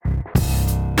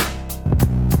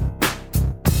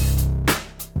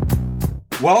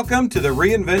Welcome to the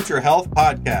Reinvent Your Health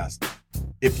podcast.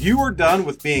 If you are done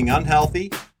with being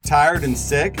unhealthy, tired, and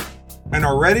sick, and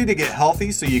are ready to get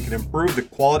healthy so you can improve the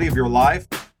quality of your life,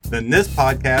 then this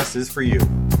podcast is for you.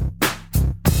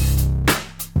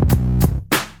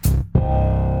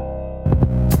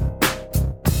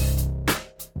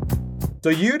 So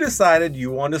you decided you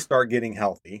want to start getting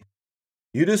healthy.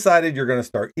 You decided you're going to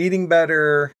start eating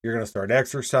better. You're going to start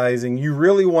exercising. You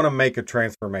really want to make a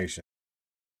transformation.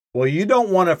 Well, you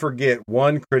don't want to forget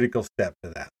one critical step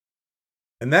to that.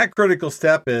 And that critical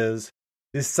step is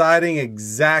deciding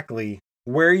exactly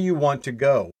where you want to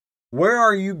go. Where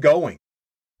are you going?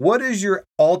 What is your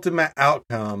ultimate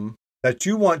outcome that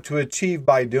you want to achieve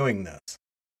by doing this?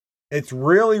 It's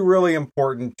really, really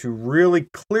important to really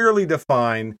clearly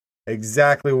define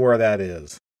exactly where that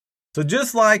is. So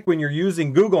just like when you're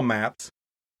using Google Maps,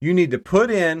 you need to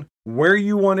put in where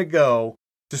you want to go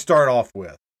to start off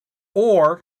with.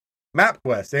 Or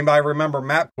MapQuest. Anybody remember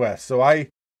MapQuest? So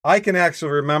I can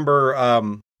actually remember,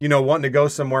 wanting to go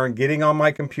somewhere and getting on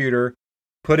my computer,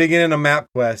 putting it in a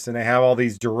MapQuest, and they have all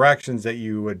these directions that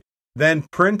you would then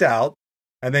print out.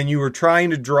 And then you were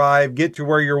trying to get to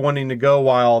where you're wanting to go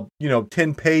while,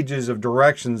 10 pages of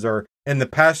directions are in the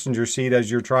passenger seat as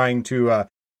you're trying to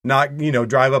not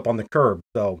drive up on the curb.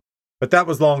 So, but that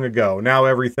was long ago. Now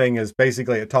everything is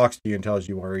basically, it talks to you and tells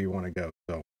you where you want to go.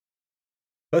 So,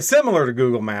 but similar to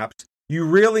Google Maps, you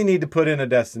really need to put in a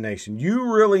destination.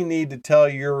 You really need to tell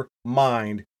your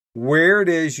mind where it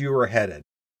is you are headed.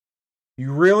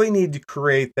 You really need to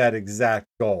create that exact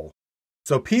goal.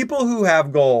 So people who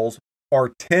have goals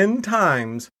are 10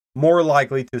 times more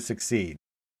likely to succeed.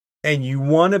 And you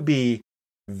want to be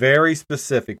very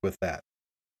specific with that.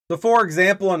 So for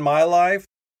example, in my life,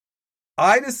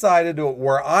 I decided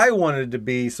where I wanted to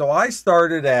be. So I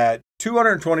started at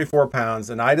 224 pounds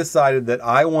and I decided that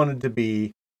I wanted to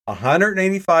be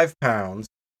 185 pounds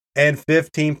and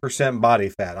 15% body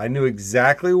fat. I knew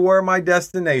exactly where my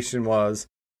destination was.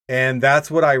 And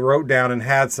that's what I wrote down and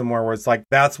had somewhere where it's like,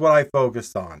 that's what I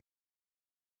focused on.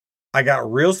 I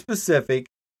got real specific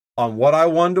on what I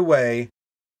wanted to weigh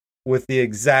with the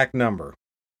exact number.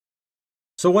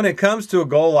 So when it comes to a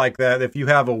goal like that, if you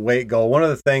have a weight goal, one of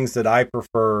the things that I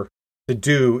prefer to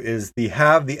do is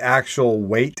have the actual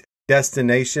weight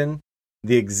destination,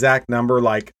 the exact number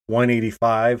like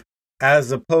 185,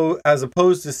 as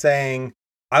opposed to saying,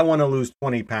 I want to lose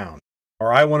 20 pounds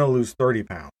or I want to lose 30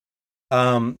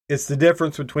 pounds. It's the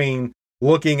difference between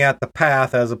looking at the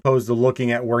path as opposed to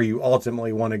looking at where you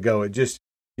ultimately want to go.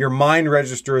 Your mind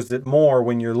registers it more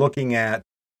when you're looking at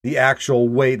the actual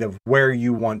weight of where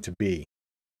you want to be.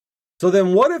 So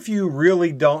then what if you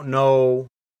really don't know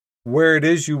where it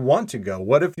is you want to go?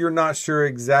 What if you're not sure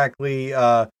exactly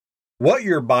what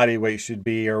your body weight should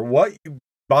be or what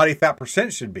body fat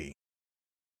percent should be?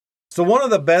 So one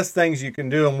of the best things you can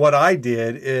do, and what I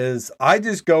did, is I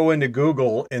just go into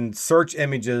Google and search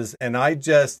images and I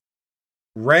just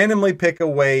randomly pick a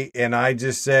weight and I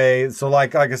just say, so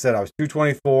like I said, I was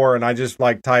 224 and I just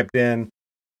typed in,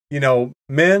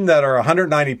 men that are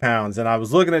 190 pounds. And I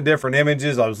was looking at different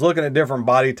images. I was looking at different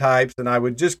body types and I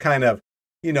would just kind of,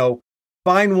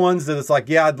 find ones that it's like,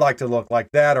 yeah, I'd like to look like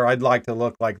that, or I'd like to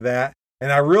look like that.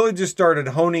 And I really just started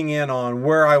honing in on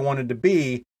where I wanted to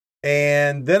be.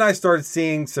 And then I started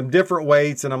seeing some different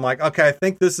weights and I'm like, okay, I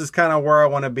think this is kind of where I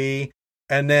want to be.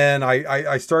 And then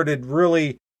I started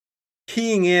really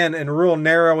keying in and real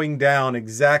narrowing down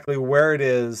exactly where it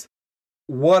is,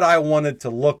 what I wanted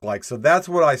to look like. So that's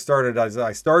what I started.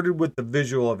 I started with the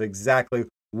visual of exactly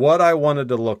what I wanted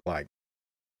to look like.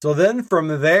 So then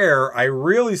from there, I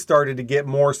really started to get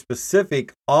more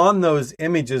specific on those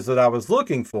images that I was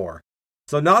looking for.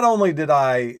 So not only did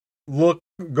I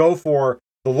go for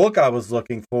the look I was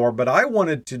looking for, but I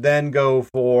wanted to then go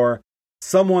for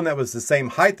someone that was the same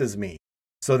height as me.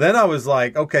 So then I was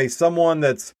like, okay, someone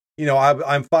that's,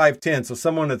 I'm 5'10", so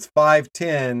someone that's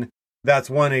 5'10", that's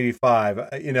 185,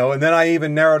 and then I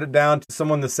even narrowed it down to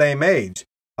someone the same age.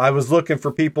 I was looking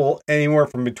for people anywhere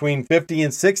from between 50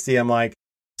 and 60. I'm like,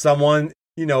 someone,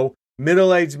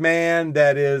 middle-aged man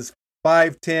that is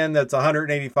 5'10", that's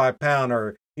 185 pound,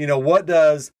 or, what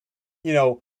does,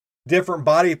 different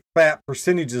body fat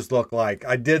percentages look like?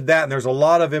 I did that. And there's a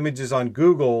lot of images on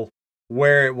Google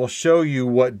where it will show you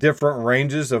what different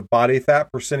ranges of body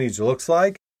fat percentage looks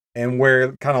like and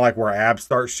where kind of like where abs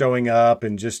start showing up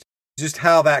and just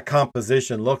how that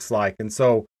composition looks like. And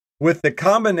so with the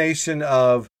combination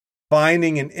of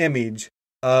finding an image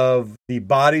of the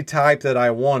body type that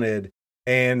I wanted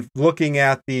and looking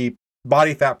at the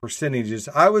body fat percentages,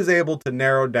 I was able to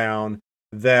narrow down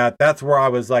that's where I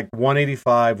was like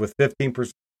 185 with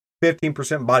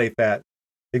 15% body fat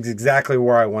is exactly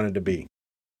where I wanted to be.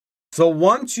 So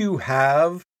once you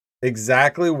have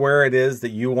exactly where it is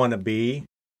that you want to be,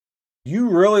 you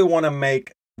really want to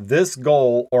make this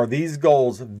goal or these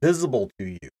goals visible to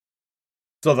you.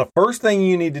 So the first thing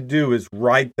you need to do is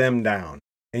write them down.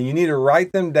 And you need to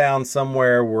write them down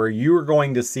somewhere where you are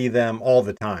going to see them all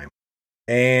the time.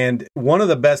 And one of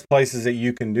the best places that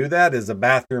you can do that is a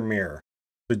bathroom mirror.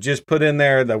 So just put in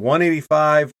there the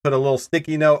 185, put a little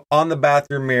sticky note on the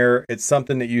bathroom mirror. It's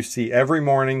something that you see every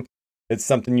morning. It's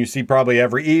something you see probably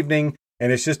every evening.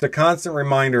 And it's just a constant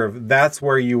reminder of that's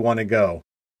where you want to go.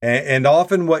 And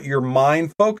often what your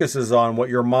mind focuses on, what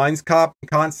your mind's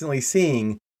constantly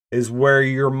seeing, is where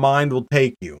your mind will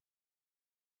take you.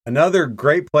 Another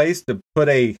great place to put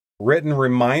a written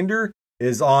reminder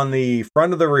is on the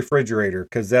front of the refrigerator,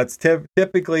 because that's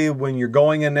typically when you're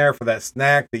going in there for that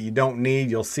snack that you don't need,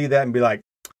 you'll see that and be like,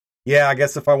 yeah, I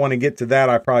guess if I want to get to that,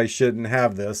 I probably shouldn't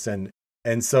have this.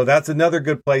 And so that's another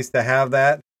good place to have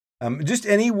that. Just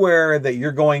anywhere that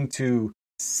you're going to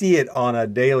see it on a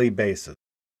daily basis.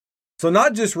 So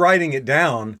not just writing it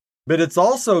down, but it's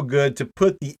also good to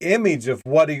put the image of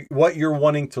what you're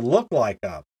wanting to look like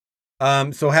up.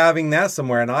 So having that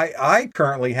somewhere, and I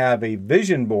currently have a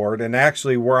vision board, and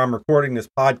actually where I'm recording this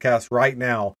podcast right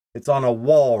now, it's on a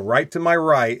wall right to my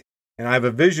right, and I have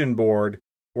a vision board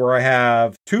where I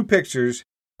have two pictures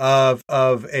of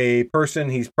a person.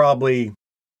 He's probably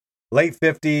late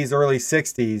 50s, early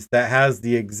 60s, that has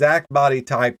the exact body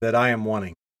type that I am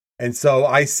wanting. And so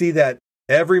I see that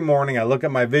every morning. I look at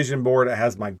my vision board. It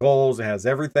has my goals. It has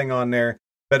everything on there.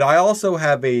 But I also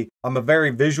have I'm a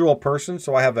very visual person,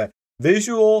 so I have a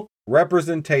visual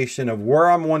representation of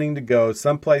where I'm wanting to go,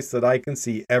 someplace that I can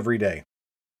see every day.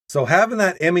 So having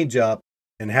that image up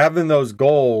and having those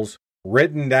goals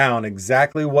written down,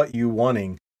 exactly what you're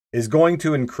wanting, is going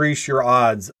to increase your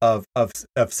odds of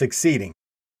succeeding.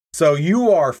 So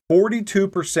you are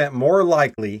 42% more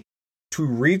likely to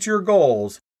reach your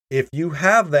goals if you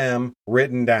have them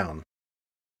written down.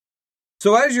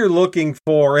 So as you're looking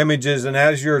for images and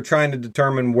as you're trying to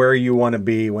determine where you want to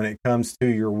be when it comes to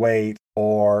your weight,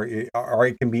 or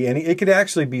it can be it could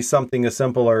actually be something as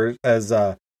simple as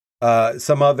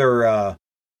some other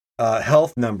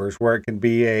health numbers, where it can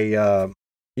be a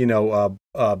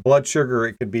blood sugar,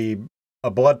 it could be a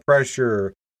blood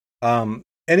pressure,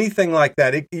 anything like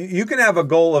that. You can have a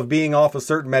goal of being off a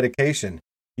certain medication.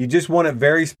 You just want it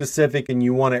very specific and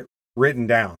you want it written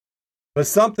down. But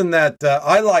something that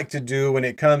I like to do when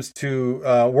it comes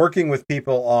to working with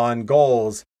people on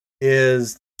goals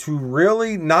is to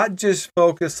really not just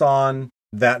focus on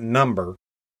that number,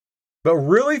 but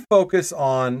really focus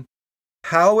on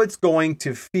how it's going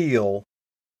to feel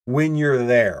when you're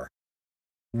there.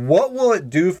 What will it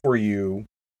do for you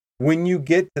when you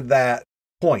get to that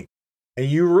point? And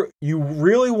you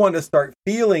really want to start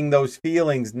feeling those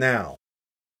feelings now.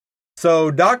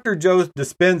 So Dr. Joe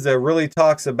Dispenza really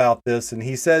talks about this, and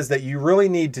he says that you really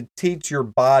need to teach your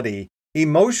body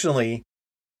emotionally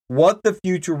what the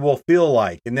future will feel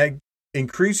like. And that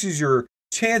increases your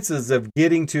chances of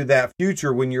getting to that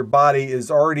future when your body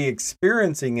is already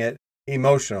experiencing it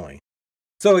emotionally.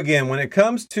 So again, when it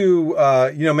comes to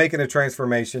making a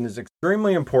transformation, it's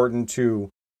extremely important to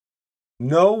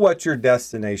know what your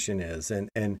destination is.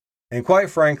 And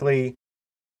quite frankly,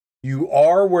 you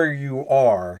are where you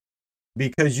are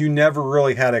because you never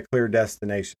really had a clear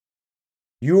destination.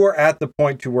 You are at the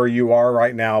point to where you are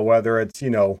right now, whether it's,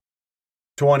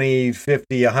 20,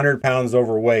 50, 100 pounds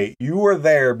overweight. You are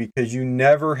there because you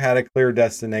never had a clear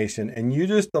destination, and you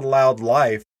just allowed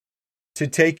life to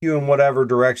take you in whatever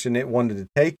direction it wanted to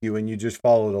take you, and you just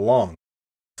followed along.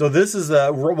 So this is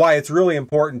why it's really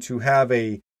important to have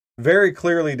a very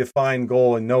clearly defined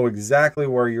goal and know exactly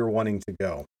where you're wanting to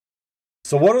go.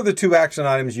 So what are the 2 action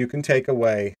items you can take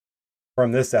away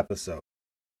from this episode?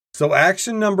 So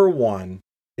action number 1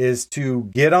 is to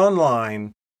get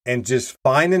online and just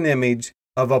find an image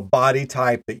of a body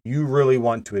type that you really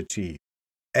want to achieve.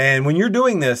 And when you're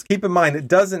doing this, keep in mind, it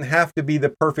doesn't have to be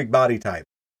the perfect body type.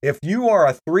 If you are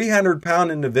a 300-pound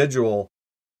individual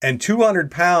and 200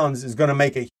 pounds is going to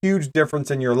make a huge difference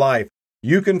in your life,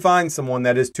 you can find someone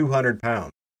that is 200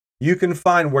 pounds. You can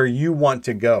find where you want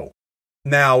to go.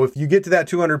 Now, if you get to that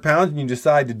 200 pounds and you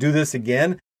decide to do this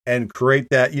again and create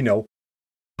that,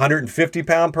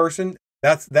 150-pound person,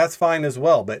 that's fine as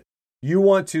well. But you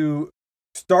want to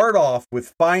start off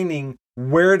with finding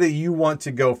where do you want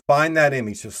to go. Find that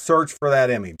image. So search for that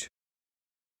image.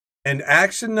 And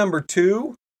action number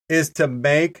 2 is to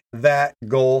make that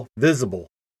goal visible,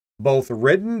 both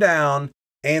written down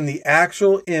and the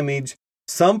actual image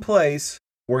someplace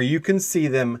where you can see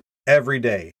them every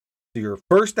day. So your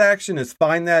first action is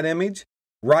find that image,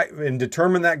 right, and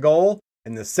determine that goal.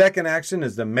 And the second action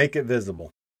is to make it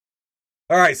visible.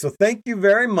 All right, so thank you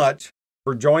very much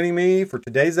for joining me for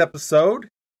today's episode.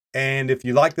 And if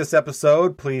you like this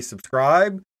episode, please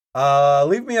subscribe,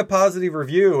 leave me a positive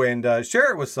review, and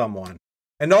share it with someone.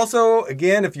 And also,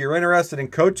 again, if you're interested in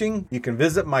coaching, you can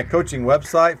visit my coaching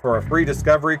website for a free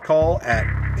discovery call at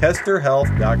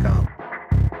kesterhealth.com.